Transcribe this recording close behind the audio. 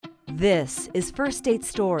This is First Date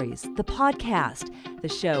Stories, the podcast, the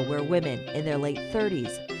show where women in their late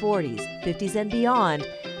 30s, 40s, 50s, and beyond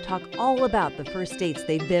talk all about the first dates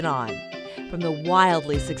they've been on. From the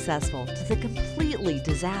wildly successful to the completely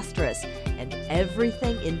disastrous and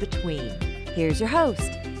everything in between. Here's your host,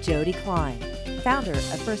 Jody Klein, founder of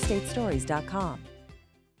FirstDateStories.com.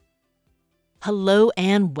 Hello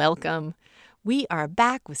and welcome. We are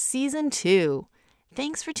back with Season 2.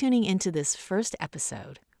 Thanks for tuning into this first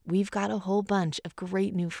episode. We've got a whole bunch of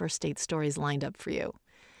great new first date stories lined up for you.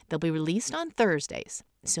 They'll be released on Thursdays,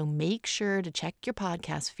 so make sure to check your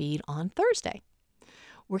podcast feed on Thursday.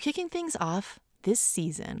 We're kicking things off this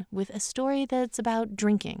season with a story that's about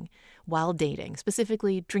drinking while dating,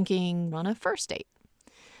 specifically drinking on a first date.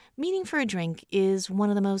 Meeting for a drink is one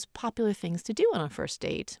of the most popular things to do on a first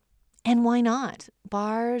date. And why not?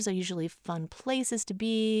 Bars are usually fun places to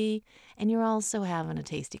be, and you're also having a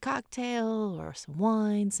tasty cocktail or some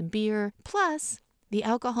wine, some beer. Plus, the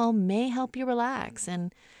alcohol may help you relax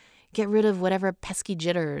and get rid of whatever pesky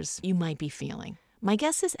jitters you might be feeling. My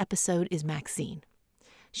guest this episode is Maxine.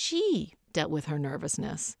 She dealt with her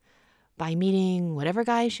nervousness by meeting whatever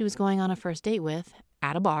guy she was going on a first date with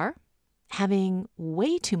at a bar, having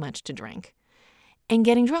way too much to drink, and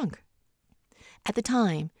getting drunk. At the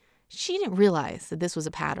time, she didn't realize that this was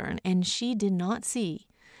a pattern, and she did not see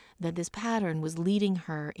that this pattern was leading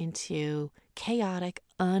her into chaotic,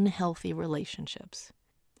 unhealthy relationships.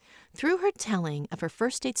 Through her telling of her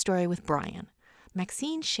first date story with Brian,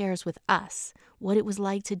 Maxine shares with us what it was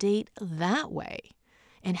like to date that way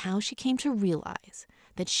and how she came to realize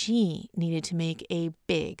that she needed to make a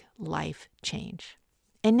big life change.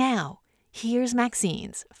 And now, here's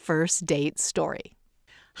Maxine's first date story.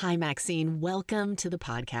 Hi, Maxine. Welcome to the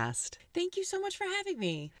podcast. Thank you so much for having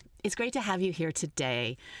me. It's great to have you here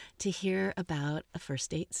today to hear about a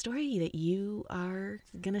first date story that you are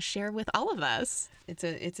going to share with all of us. It's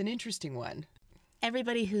an interesting one.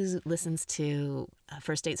 Everybody who listens to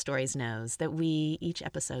First Date Stories knows that we, each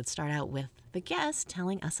episode, start out with the guest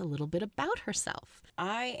telling us a little bit about herself.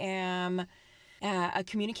 I am a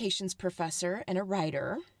communications professor and a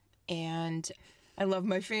writer, and I love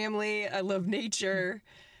my family. I love nature.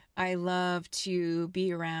 I love to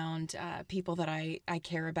be around people that I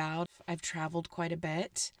care about. I've traveled quite a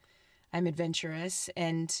bit. I'm adventurous,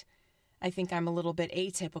 and I think I'm a little bit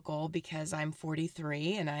atypical because I'm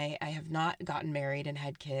 43 and I have not gotten married and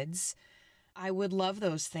had kids. I would love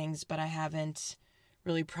those things, but I haven't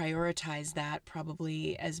really prioritized that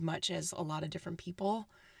probably as much as a lot of different people.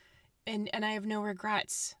 And I have no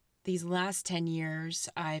regrets. These last 10 years,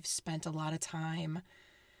 I've spent a lot of time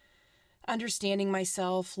understanding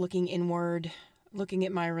myself, looking inward, looking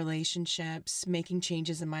at my relationships, making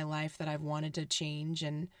changes in my life that I've wanted to change.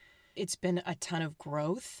 And it's been a ton of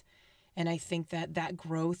growth. And I think that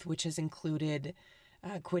growth, which has included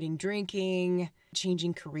quitting drinking,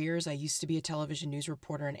 changing careers. I used to be a television news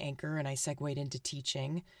reporter and anchor, and I segued into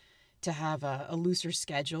teaching to have a looser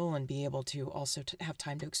schedule and be able to also have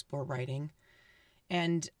time to explore writing.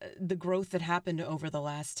 And the growth that happened over the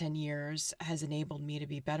last 10 years has enabled me to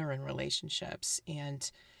be better in relationships and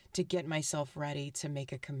to get myself ready to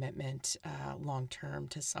make a commitment long-term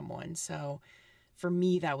to someone. So for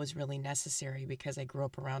me, that was really necessary because I grew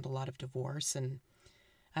up around a lot of divorce and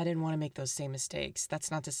I didn't want to make those same mistakes. That's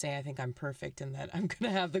not to say I think I'm perfect and that I'm going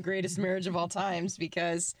to have the greatest marriage of all times,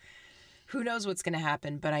 because who knows what's going to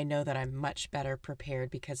happen, but I know that I'm much better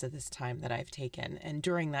prepared because of this time that I've taken. And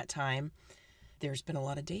during that time, there's been a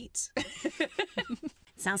lot of dates.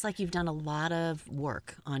 Sounds like you've done a lot of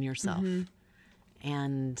work on yourself,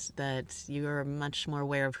 and that you're much more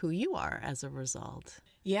aware of who you are as a result.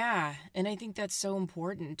 Yeah, and I think that's so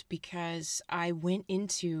important because I went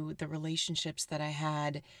into the relationships that I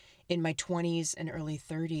had in my 20s and early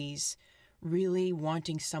 30s really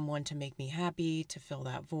wanting someone to make me happy, to fill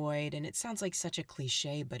that void. And it sounds like such a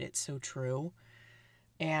cliche, but it's so true.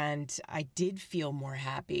 And I did feel more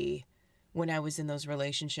happy when I was in those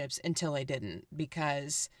relationships until I didn't,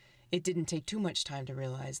 because it didn't take too much time to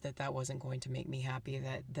realize that that wasn't going to make me happy,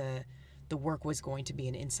 that the work was going to be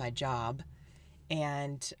an inside job.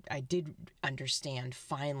 And I did understand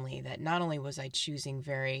finally that not only was I choosing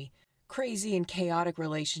very crazy and chaotic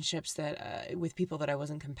relationships that with people that I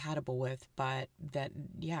wasn't compatible with, but that,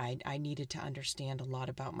 yeah, I needed to understand a lot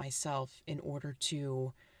about myself in order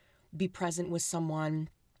to be present with someone,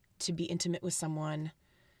 to be intimate with someone.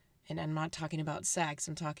 And I'm not talking about sex.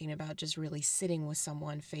 I'm talking about just really sitting with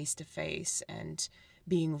someone face to face and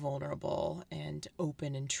being vulnerable and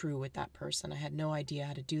open and true with that person. I had no idea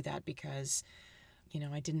how to do that because,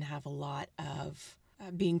 I didn't have a lot of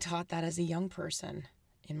being taught that as a young person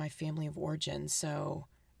in my family of origin. So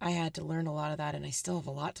I had to learn a lot of that, and I still have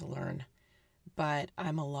a lot to learn. But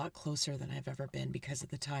I'm a lot closer than I've ever been because of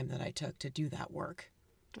the time that I took to do that work.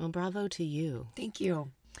 Well, bravo to you. Thank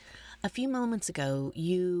you. A few moments ago,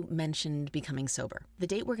 you mentioned becoming sober. The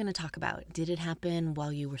date we're going to talk about, did it happen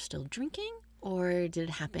while you were still drinking, or did it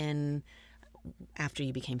happen after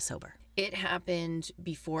you became sober? It happened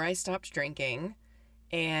before I stopped drinking,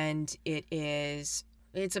 and it's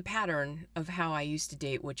a pattern of how I used to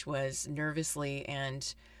date, which was nervously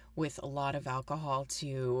and with a lot of alcohol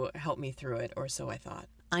to help me through it, or so I thought.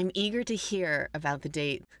 I'm eager to hear about the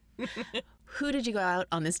date. Who did you go out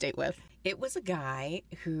on this date with? It was a guy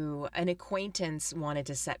who an acquaintance wanted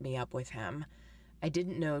to set me up with him. I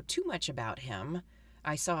didn't know too much about him.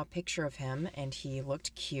 I saw a picture of him and he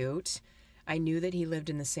looked cute. I knew that he lived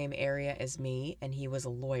in the same area as me and he was a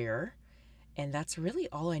lawyer. And that's really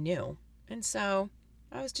all I knew. And so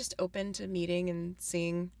I was just open to meeting and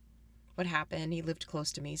seeing what happened. He lived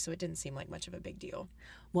close to me, so it didn't seem like much of a big deal.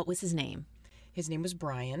 What was his name? His name was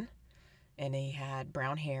Brian, and he had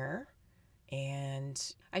brown hair.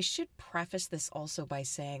 And I should preface this also by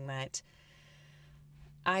saying that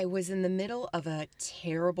I was in the middle of a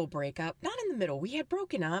terrible breakup. Not in the middle. We had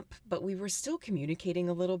broken up, but we were still communicating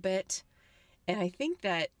a little bit. And I think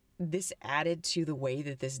that this added to the way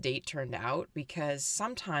that this date turned out, because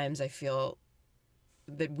sometimes I feel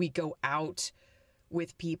that we go out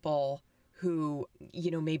with people who,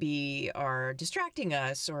 maybe are distracting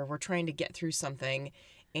us or we're trying to get through something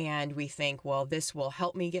and we think, well, this will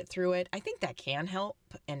help me get through it. I think that can help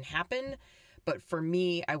and happen. But for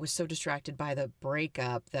me, I was so distracted by the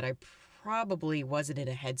breakup that I probably wasn't in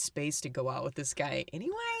a headspace to go out with this guy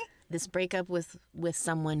anyway. This breakup with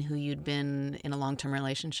someone who you'd been in a long-term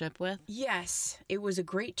relationship with? Yes, it was a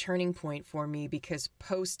great turning point for me because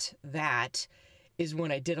post that is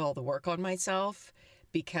when I did all the work on myself,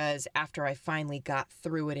 because after I finally got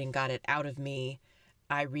through it and got it out of me,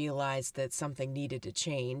 I realized that something needed to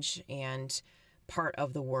change. And part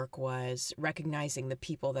of the work was recognizing the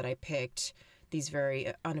people that I picked, these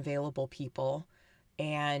very unavailable people,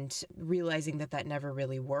 and realizing that that never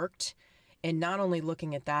really worked. And not only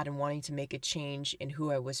looking at that and wanting to make a change in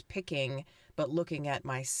who I was picking, but looking at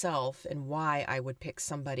myself and why I would pick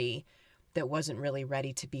somebody that wasn't really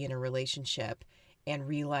ready to be in a relationship, and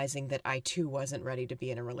realizing that I too wasn't ready to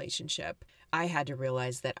be in a relationship. I had to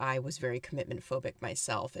realize that I was very commitment phobic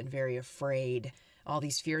myself and very afraid. All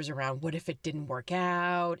these fears around what if it didn't work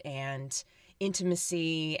out, and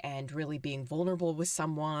intimacy and really being vulnerable with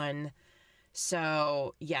someone.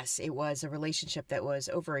 So yes, it was a relationship that was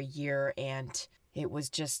over a year and it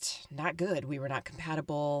was just not good. We were not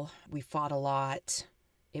compatible. We fought a lot.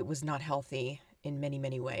 It was not healthy in many,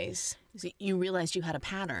 many ways. So you realized you had a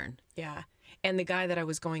pattern. Yeah. And the guy that I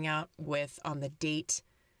was going out with on the date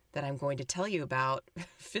that I'm going to tell you about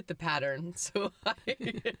fit the pattern. So I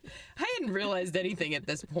hadn't realized anything at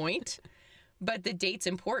this point. But the date's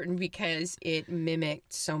important because it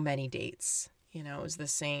mimicked so many dates. It was the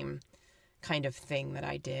same kind of thing that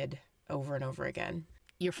I did over and over again.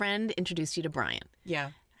 Your friend introduced you to Brian. Yeah.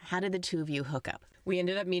 How did the two of you hook up? We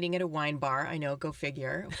ended up meeting at a wine bar. I know, go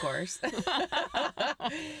figure, of course.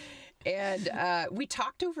 And we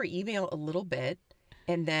talked over email a little bit,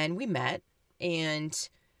 and then we met, and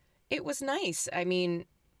it was nice. I mean,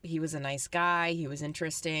 he was a nice guy. He was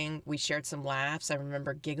interesting. We shared some laughs. I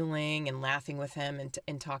remember giggling and laughing with him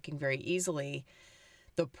and talking very easily.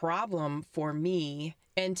 The problem for me,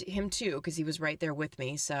 and him too, because he was right there with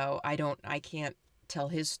me, so I can't tell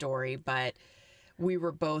his story, but we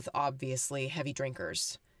were both obviously heavy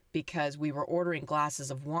drinkers because we were ordering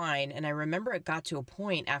glasses of wine. And I remember it got to a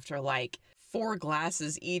point after like 4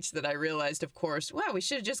 glasses each that I realized, of course, wow, we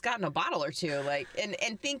should have just gotten a bottle or two,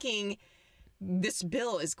 and thinking this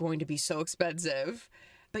bill is going to be so expensive.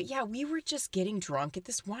 But yeah, we were just getting drunk at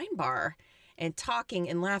this wine bar and talking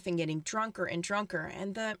and laughing, getting drunker and drunker.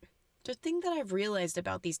 And the thing that I've realized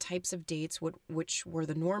about these types of dates, which were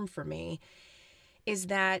the norm for me, is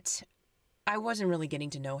that I wasn't really getting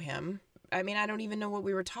to know him. I mean, I don't even know what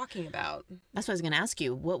we were talking about. That's what I was going to ask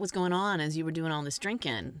you. What was going on as you were doing all this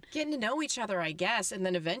drinking? Getting to know each other, I guess. And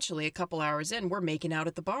then eventually, a couple hours in, we're making out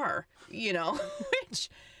at the bar, which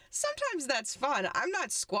sometimes that's fun. I'm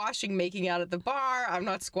not squashing making out at the bar. I'm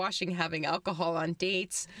not squashing having alcohol on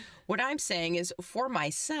dates. What I'm saying is, for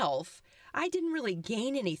myself, I didn't really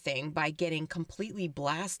gain anything by getting completely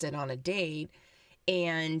blasted on a date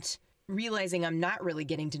and realizing I'm not really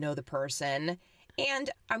getting to know the person. And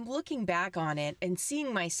I'm looking back on it and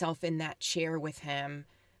seeing myself in that chair with him,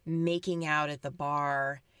 making out at the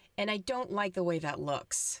bar. And I don't like the way that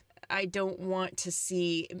looks. I don't want to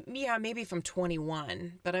see, maybe if I'm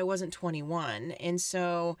 21, but I wasn't 21. And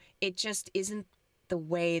so it just isn't the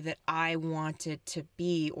way that I wanted to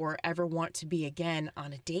be or ever want to be again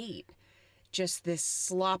on a date. Just this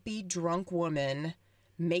sloppy, drunk woman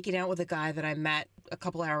making out with a guy that I met a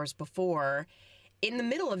couple hours before in the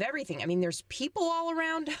middle of everything. I mean, there's people all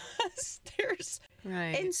around us.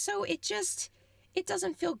 Right. And so it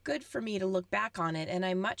doesn't feel good for me to look back on it. And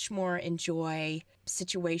I much more enjoy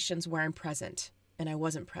situations where I'm present, and I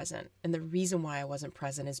wasn't present. And the reason why I wasn't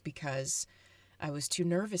present is because I was too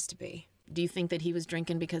nervous to be. Do you think that he was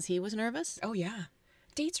drinking because he was nervous? Oh, yeah.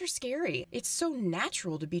 Dates are scary. It's so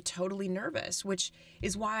natural to be totally nervous, which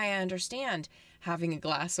is why I understand having a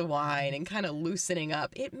glass of wine and kind of loosening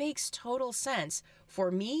up. It makes total sense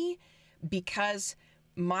for me because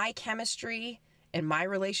my chemistry and my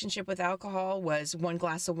relationship with alcohol was one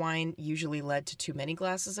glass of wine usually led to too many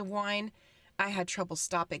glasses of wine. I had trouble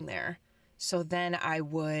stopping there. So then I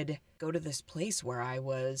would go to this place where I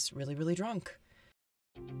was really, really drunk.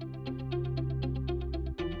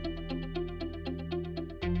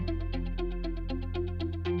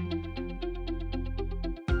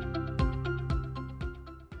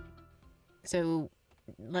 So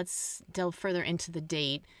let's delve further into the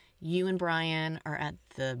date. You and Brian are at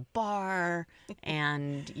the bar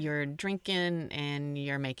and you're drinking and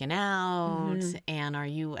you're making out. Mm-hmm. And are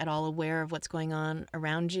you at all aware of what's going on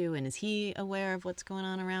around you? And is he aware of what's going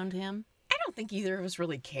on around him? I don't think either of us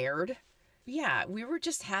really cared. Yeah, we were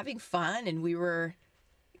just having fun and we were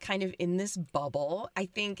kind of in this bubble. I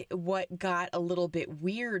think what got a little bit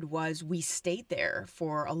weird was we stayed there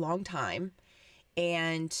for a long time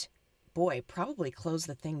and boy, probably closed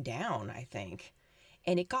the thing down, I think.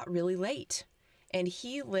 And it got really late. And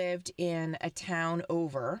he lived in a town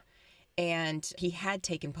over, and he had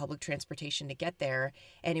taken public transportation to get there.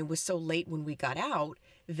 And it was so late when we got out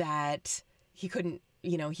that he couldn't,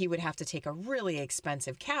 he would have to take a really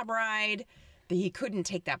expensive cab ride. That he couldn't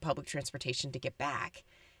take that public transportation to get back.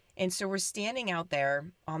 And so we're standing out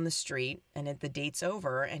there on the street, and the date's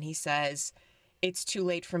over, and he says, "It's too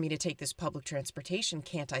late for me to take this public transportation.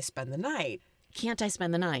 Can't I spend the night?" Can't I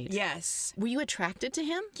spend the night? Yes. Were you attracted to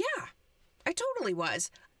him? Yeah, I totally was.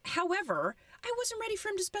 However, I wasn't ready for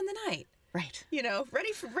him to spend the night. Right.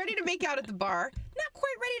 Ready to make out at the bar. Not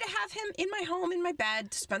quite ready to have him in my home, in my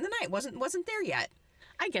bed, to spend the night. Wasn't there yet.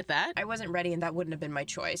 I get that. I wasn't ready, and that wouldn't have been my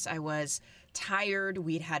choice. I was tired.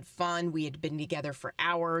 We'd had fun. We had been together for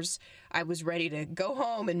hours. I was ready to go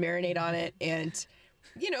home and marinate on it and,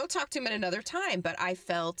 talk to him at another time. But I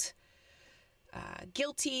felt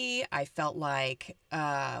guilty. I felt like,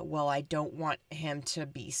 I don't want him to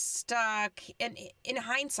be stuck. And in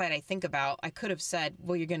hindsight, I could have said,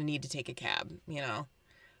 well, you're going to need to take a cab,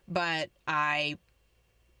 But I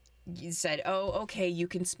said, oh, okay, you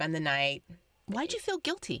can spend the night. Why'd you feel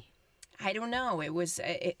guilty? I don't know.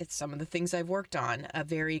 It's some of the things I've worked on, a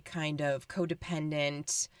very kind of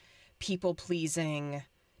codependent, people-pleasing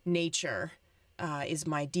nature is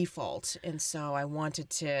my default. And so I wanted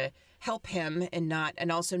to help him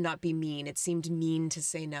and also not be mean. It seemed mean to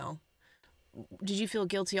say no. Did you feel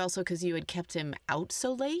guilty also because you had kept him out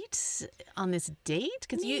so late on this date?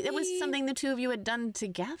 Because it was something the two of you had done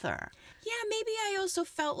together. Yeah, maybe I also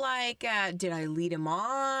felt like, did I lead him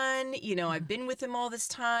on? I've been with him all this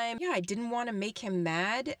time. Yeah, I didn't want to make him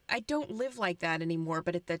mad. I don't live like that anymore,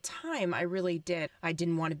 but at the time I really did. I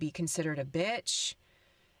didn't want to be considered a bitch.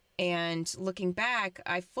 And looking back,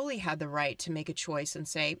 I fully had the right to make a choice and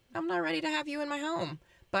say, I'm not ready to have you in my home.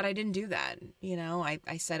 But I didn't do that.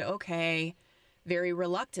 I said, okay, very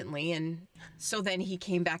reluctantly. And so then he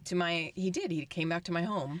came back to my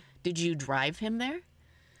home. Did you drive him there?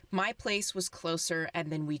 My place was closer,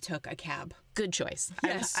 and then we took a cab. Good choice.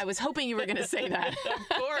 Yes. I was hoping you were going to say that.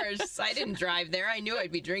 Of course. I didn't drive there. I knew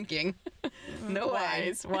I'd be drinking. No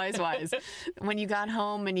way. Wise. When you got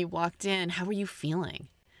home and you walked in, how were you feeling?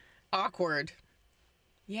 Awkward.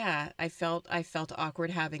 Yeah, I felt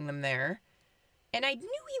awkward having them there. And I knew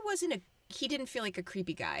he didn't feel like a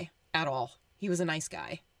creepy guy at all. He was a nice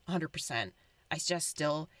guy, 100%. I just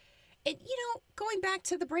still, going back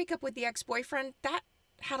to the breakup with the ex-boyfriend, that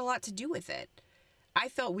had a lot to do with it. I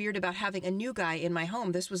felt weird about having a new guy in my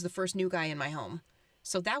home. This was the first new guy in my home.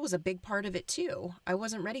 So that was a big part of it too. I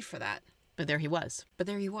wasn't ready for that. But there he was.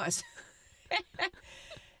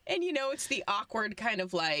 And it's the awkward kind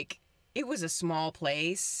of like, it was a small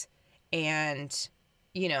place and,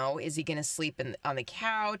 is he going to sleep on the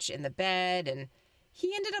couch, in the bed? And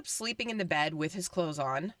he ended up sleeping in the bed with his clothes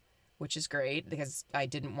on, which is great because I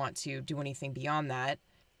didn't want to do anything beyond that.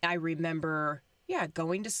 I remember,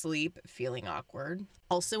 going to sleep, feeling awkward.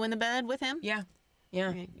 Also in the bed with him? Yeah. Yeah.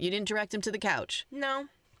 Okay. You didn't direct him to the couch. No.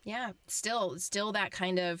 Yeah. Still that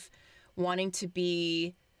kind of wanting to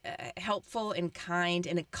be helpful and kind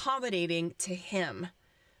and accommodating to him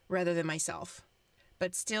rather than myself.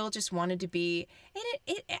 But still just wanted to be,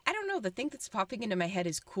 and I don't know, the thing that's popping into my head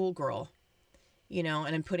is cool girl, and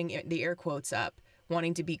I'm putting the air quotes up,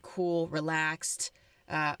 wanting to be cool, relaxed,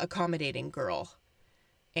 accommodating girl.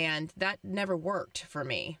 And that never worked for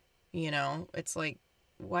me. It's like,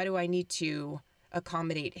 why do I need to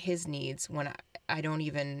accommodate his needs when I don't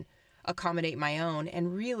even accommodate my own?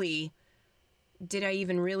 And really, did I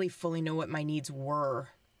even really fully know what my needs were?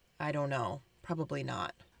 I don't know. Probably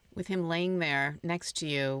not. With him laying there next to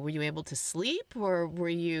you, were you able to sleep, or were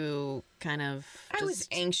you kind of I was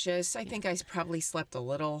anxious. I think I probably slept a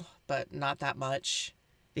little, but not that much.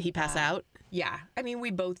 Did he pass out? Yeah. I mean,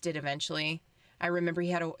 we both did eventually. I remember he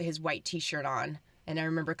had his white t-shirt on, and I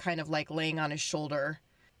remember kind of like laying on his shoulder.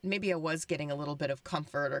 Maybe I was getting a little bit of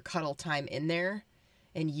comfort or cuddle time in there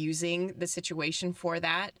and using the situation for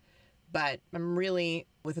that, but I'm really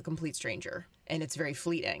with a complete stranger. And it's very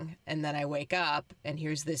fleeting. And then I wake up and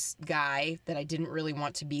here's this guy that I didn't really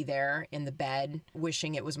want to be there in the bed,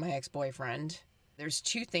 wishing it was my ex-boyfriend. There's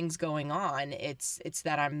two things going on. It's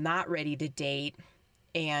that I'm not ready to date,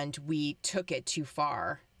 and we took it too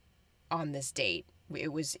far on this date.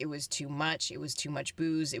 It was too much. It was too much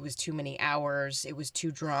booze. It was too many hours. It was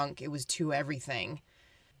too drunk. It was too everything.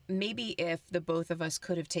 Maybe if the both of us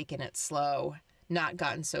could have taken it slow, not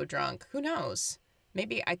gotten so drunk, who knows?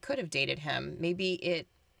 Maybe I could have dated him. Maybe it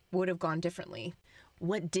would have gone differently.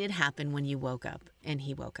 What did happen when you woke up and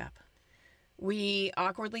he woke up? We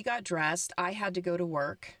awkwardly got dressed. I had to go to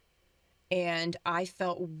work, and I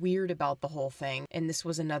felt weird about the whole thing. And this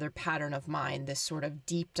was another pattern of mine, this sort of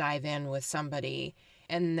deep dive in with somebody.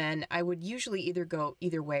 And then I would usually either go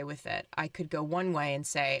either way with it. I could go one way and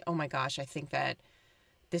say, oh my gosh, I think that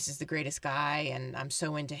this is the greatest guy and I'm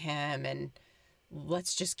so into him and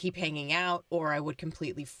let's just keep hanging out, or I would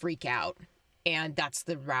completely freak out. And that's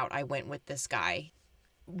the route I went with this guy.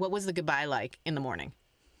 What was the goodbye like in the morning?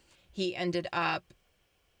 He ended up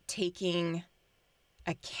taking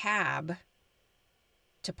a cab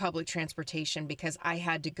to public transportation because I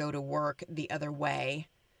had to go to work the other way.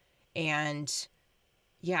 And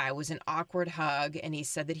yeah, it was an awkward hug, and he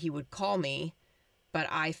said that he would call me, but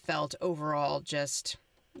I felt overall just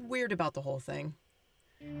weird about the whole thing.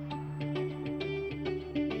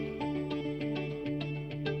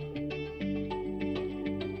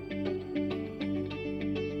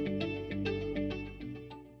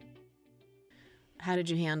 How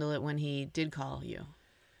did you handle it when he did call you?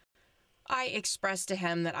 I expressed to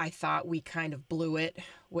him that I thought we kind of blew it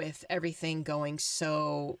with everything going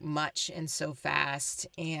so much and so fast,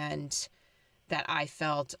 and that I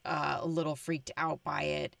felt a little freaked out by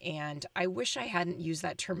it. And I wish I hadn't used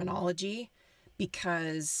that terminology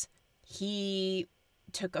because he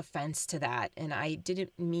took offense to that. And I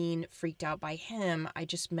didn't mean freaked out by him. I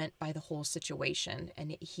just meant by the whole situation.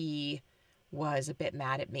 And he was a bit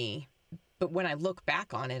mad at me. But when I look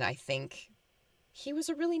back on it, I think he was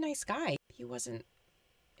a really nice guy. He wasn't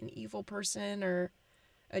an evil person or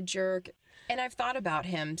a jerk. And I've thought about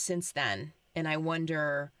him since then, and I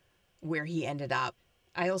wonder where he ended up.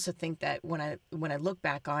 I also think that when I look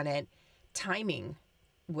back on it, timing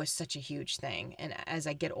was such a huge thing. And as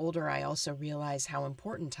I get older, I also realize how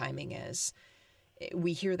important timing is.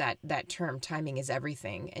 We hear that term, timing is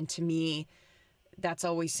everything. And to me, that's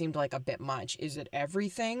always seemed like a bit much. Is it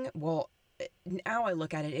everything? Well, now I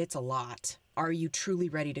look at it, it's a lot. Are you truly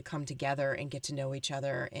ready to come together and get to know each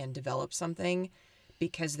other and develop something?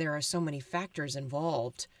 Because there are so many factors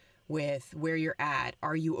involved with where you're at.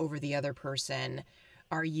 Are you over the other person?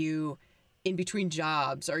 Are you in between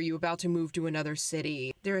jobs? Are you about to move to another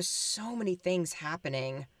city? There are so many things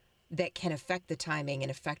happening that can affect the timing and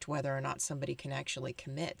affect whether or not somebody can actually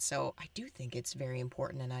commit. So I do think it's very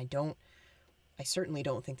important, and I certainly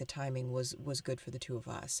don't think the timing was good for the two of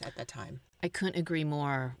us at that time. I couldn't agree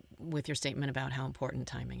more with your statement about how important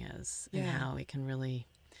timing is and how it can really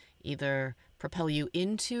either propel you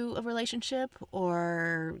into a relationship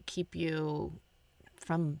or keep you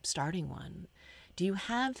from starting one. Do you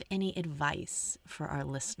have any advice for our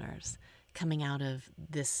listeners coming out of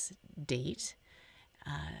this date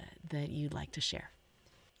that you'd like to share?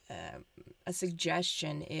 A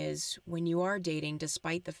suggestion is when you are dating,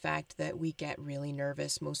 despite the fact that we get really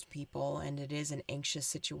nervous, most people, and it is an anxious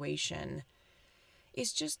situation,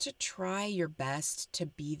 is just to try your best to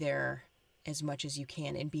be there as much as you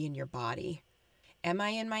can and be in your body. Am I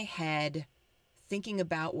in my head thinking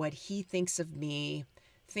about what he thinks of me,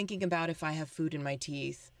 thinking about if I have food in my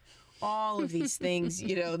teeth, all of these things,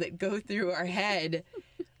 that go through our head,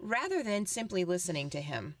 rather than simply listening to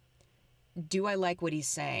him. Do I like what he's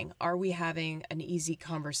saying? Are we having an easy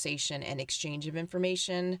conversation and exchange of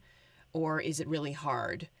information? Or is it really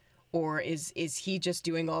hard? Or is he just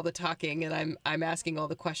doing all the talking and I'm asking all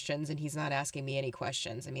the questions and he's not asking me any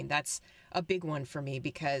questions? I mean, that's a big one for me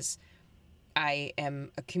because I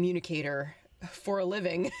am a communicator for a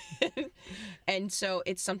living. And so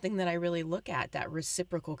it's something that I really look at, that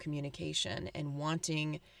reciprocal communication and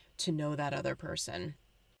wanting to know that other person.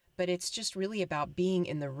 But it's just really about being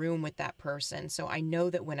in the room with that person. So I know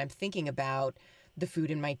that when I'm thinking about the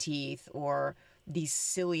food in my teeth or these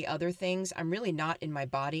silly other things, I'm really not in my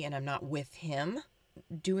body and I'm not with him.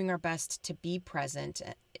 Doing our best to be present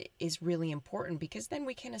is really important because then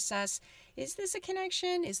we can assess, is this a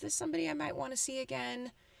connection? Is this somebody I might want to see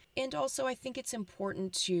again? And also I think it's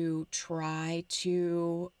important to try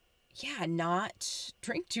to, not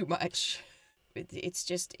drink too much.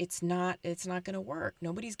 It's not going to work.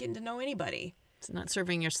 Nobody's getting to know anybody. It's not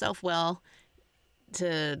serving yourself well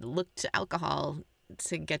to look to alcohol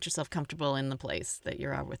to get yourself comfortable in the place that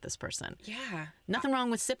you're at with this person. Yeah. Nothing wrong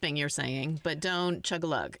with sipping, you're saying, but don't chug a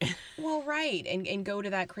lug. Well, right. And go to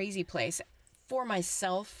that crazy place. For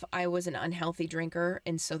myself, I was an unhealthy drinker.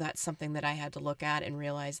 And so that's something that I had to look at and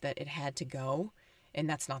realize that it had to go. And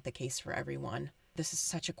that's not the case for everyone. This is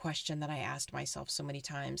such a question that I asked myself so many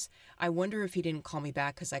times. I wonder if he didn't call me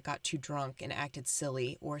back because I got too drunk and acted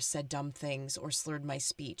silly or said dumb things or slurred my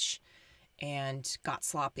speech and got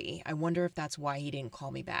sloppy. I wonder if that's why he didn't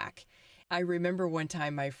call me back. I remember one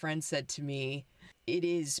time my friend said to me, it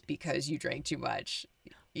is because you drank too much.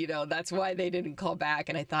 That's why they didn't call back.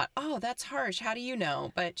 And I thought, oh, that's harsh. How do you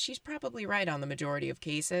know? But she's probably right on the majority of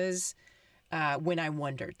cases when I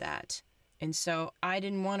wondered that. And so I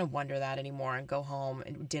didn't want to wonder that anymore and go home.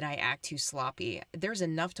 And did I act too sloppy? There's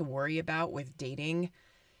enough to worry about with dating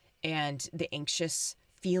and the anxious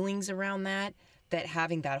feelings around that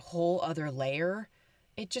having that whole other layer,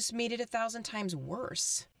 it just made it 1,000 times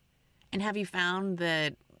worse. And have you found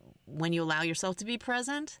that when you allow yourself to be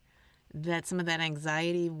present, that some of that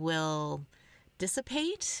anxiety will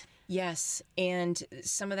dissipate? Yes. And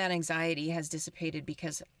some of that anxiety has dissipated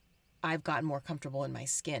because I've gotten more comfortable in my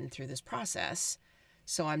skin through this process.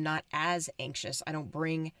 So I'm not as anxious. I don't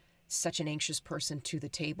bring such an anxious person to the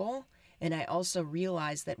table. And I also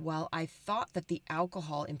realized that while I thought that the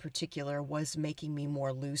alcohol in particular was making me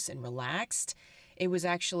more loose and relaxed, it was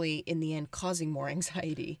actually in the end causing more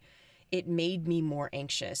anxiety. It made me more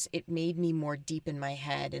anxious. It made me more deep in my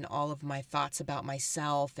head and all of my thoughts about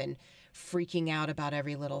myself and freaking out about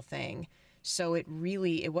every little thing. So it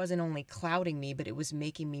wasn't only clouding me, but it was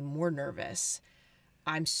making me more nervous.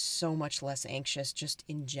 I'm so much less anxious just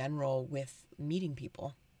in general with meeting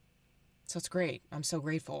people. So it's great. I'm so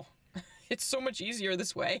grateful. It's so much easier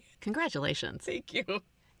this way. Congratulations. Thank you.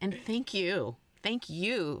 And thank you. Thank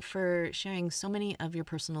you for sharing so many of your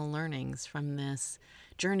personal learnings from this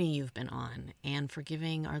journey you've been on and for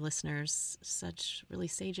giving our listeners such really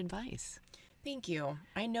sage advice. Thank you.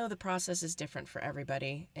 I know the process is different for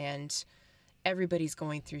everybody and everybody's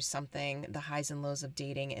going through something, the highs and lows of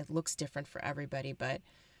dating. It looks different for everybody, but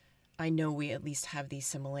I know we at least have these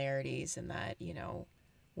similarities in that,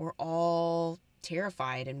 we're all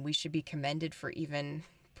terrified and we should be commended for even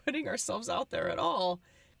putting ourselves out there at all.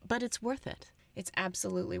 But it's worth it. It's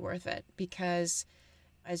absolutely worth it because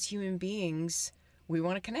as human beings, we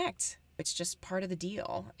want to connect. It's just part of the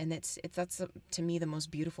deal. And that's to me, the most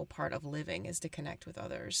beautiful part of living is to connect with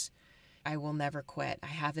others. I will never quit. I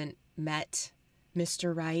haven't met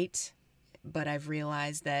Mr. Right, but I've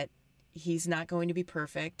realized that he's not going to be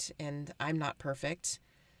perfect and I'm not perfect.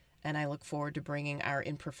 And I look forward to bringing our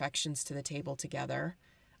imperfections to the table together.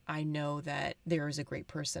 I know that there is a great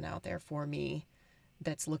person out there for me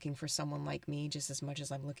that's looking for someone like me just as much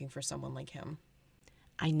as I'm looking for someone like him.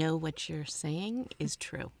 I know what you're saying is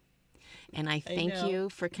true. And I thank you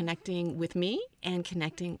for connecting with me and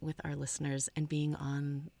connecting with our listeners and being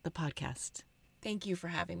on the podcast. Thank you for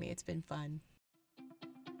having me. It's been fun.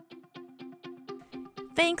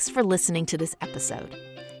 Thanks for listening to this episode.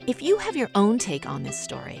 If you have your own take on this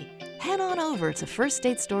story, head on over to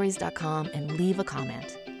firstdatestories.com and leave a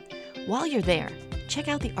comment. While you're there, check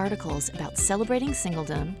out the articles about celebrating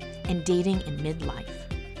singledom and dating in midlife.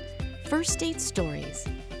 First Date Stories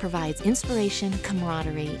provides inspiration,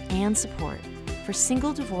 camaraderie, and support for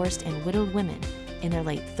single, divorced, and widowed women in their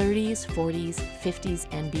late 30s, 40s, 50s,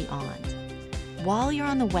 and beyond. While you're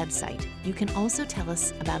on the website, you can also tell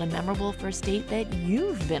us about a memorable first date that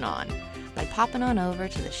you've been on by popping on over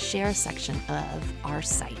to the share section of our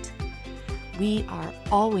site. We are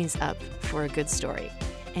always up for a good story,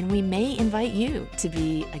 and we may invite you to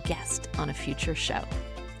be a guest on a future show.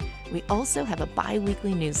 We also have a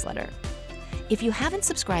bi-weekly newsletter. If you haven't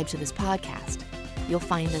subscribed to this podcast, you'll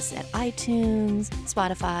find us at iTunes,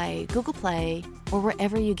 Spotify, Google Play, or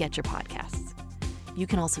wherever you get your podcasts. You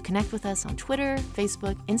can also connect with us on Twitter,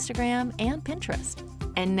 Facebook, Instagram, and Pinterest.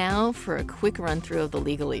 And now for a quick run-through of the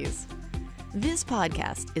legalese. This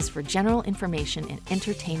podcast is for general information and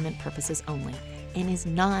entertainment purposes only and is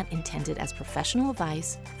not intended as professional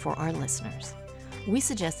advice for our listeners. We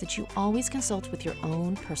suggest that you always consult with your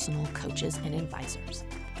own personal coaches and advisors.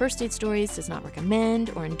 First Date Stories does not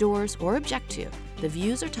recommend or endorse or object to the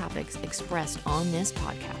views or topics expressed on this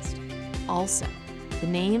podcast. Also, the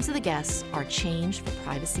names of the guests are changed for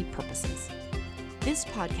privacy purposes. This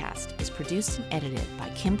podcast is produced and edited by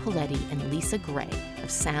Kim Poletti and Lisa Gray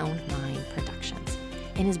of Sound Mind Productions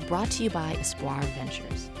and is brought to you by Espoir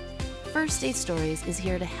Ventures. First Date Stories is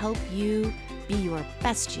here to help you be your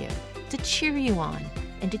best you, to cheer you on,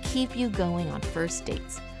 and to keep you going on first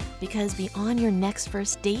dates. Because beyond your next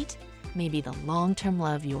first date may be the long-term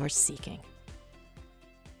love you're seeking.